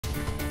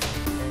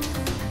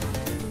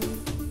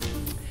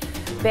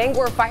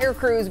Bangor fire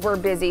crews were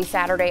busy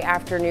Saturday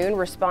afternoon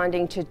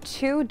responding to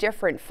two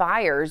different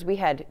fires. We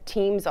had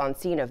teams on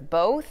scene of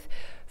both.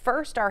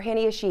 First, our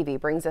Hania Shivi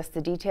brings us the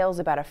details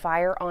about a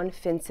fire on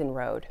Finson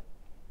Road.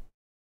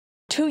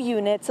 Two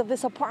units of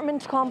this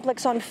apartment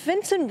complex on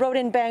Finson Road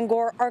in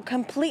Bangor are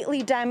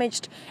completely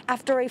damaged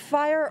after a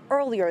fire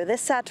earlier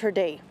this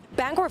Saturday.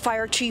 Bangor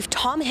Fire Chief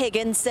Tom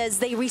Higgins says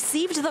they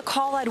received the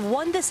call at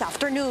 1 this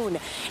afternoon,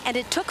 and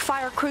it took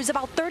fire crews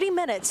about 30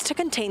 minutes to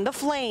contain the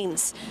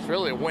flames. It's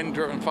really a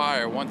wind-driven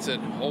fire. Once it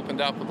opened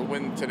up with the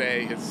wind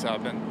today, it's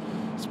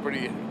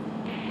pretty.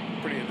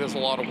 There's a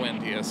lot of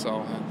wind here,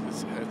 so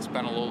it's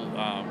been a little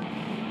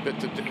bit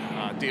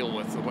to deal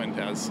with. The wind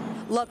has.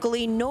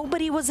 Luckily,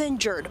 nobody was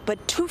injured,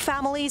 but two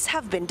families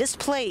have been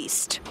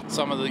displaced.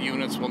 Some of the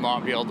units will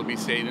not be able to be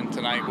stayed in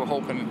tonight. We're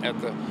hoping at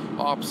the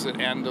opposite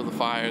end of the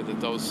fire that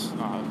those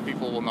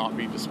people will not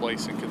be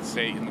displaced and can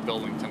stay in the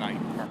building tonight.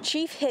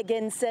 Chief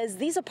Higgins says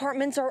these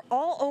apartments are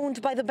all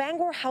owned by the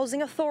Bangor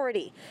Housing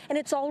Authority, and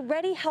it's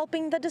already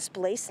helping the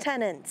displaced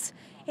tenants.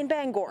 In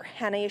Bangor,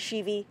 Hania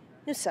Shivi,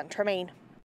 News Centre Maine.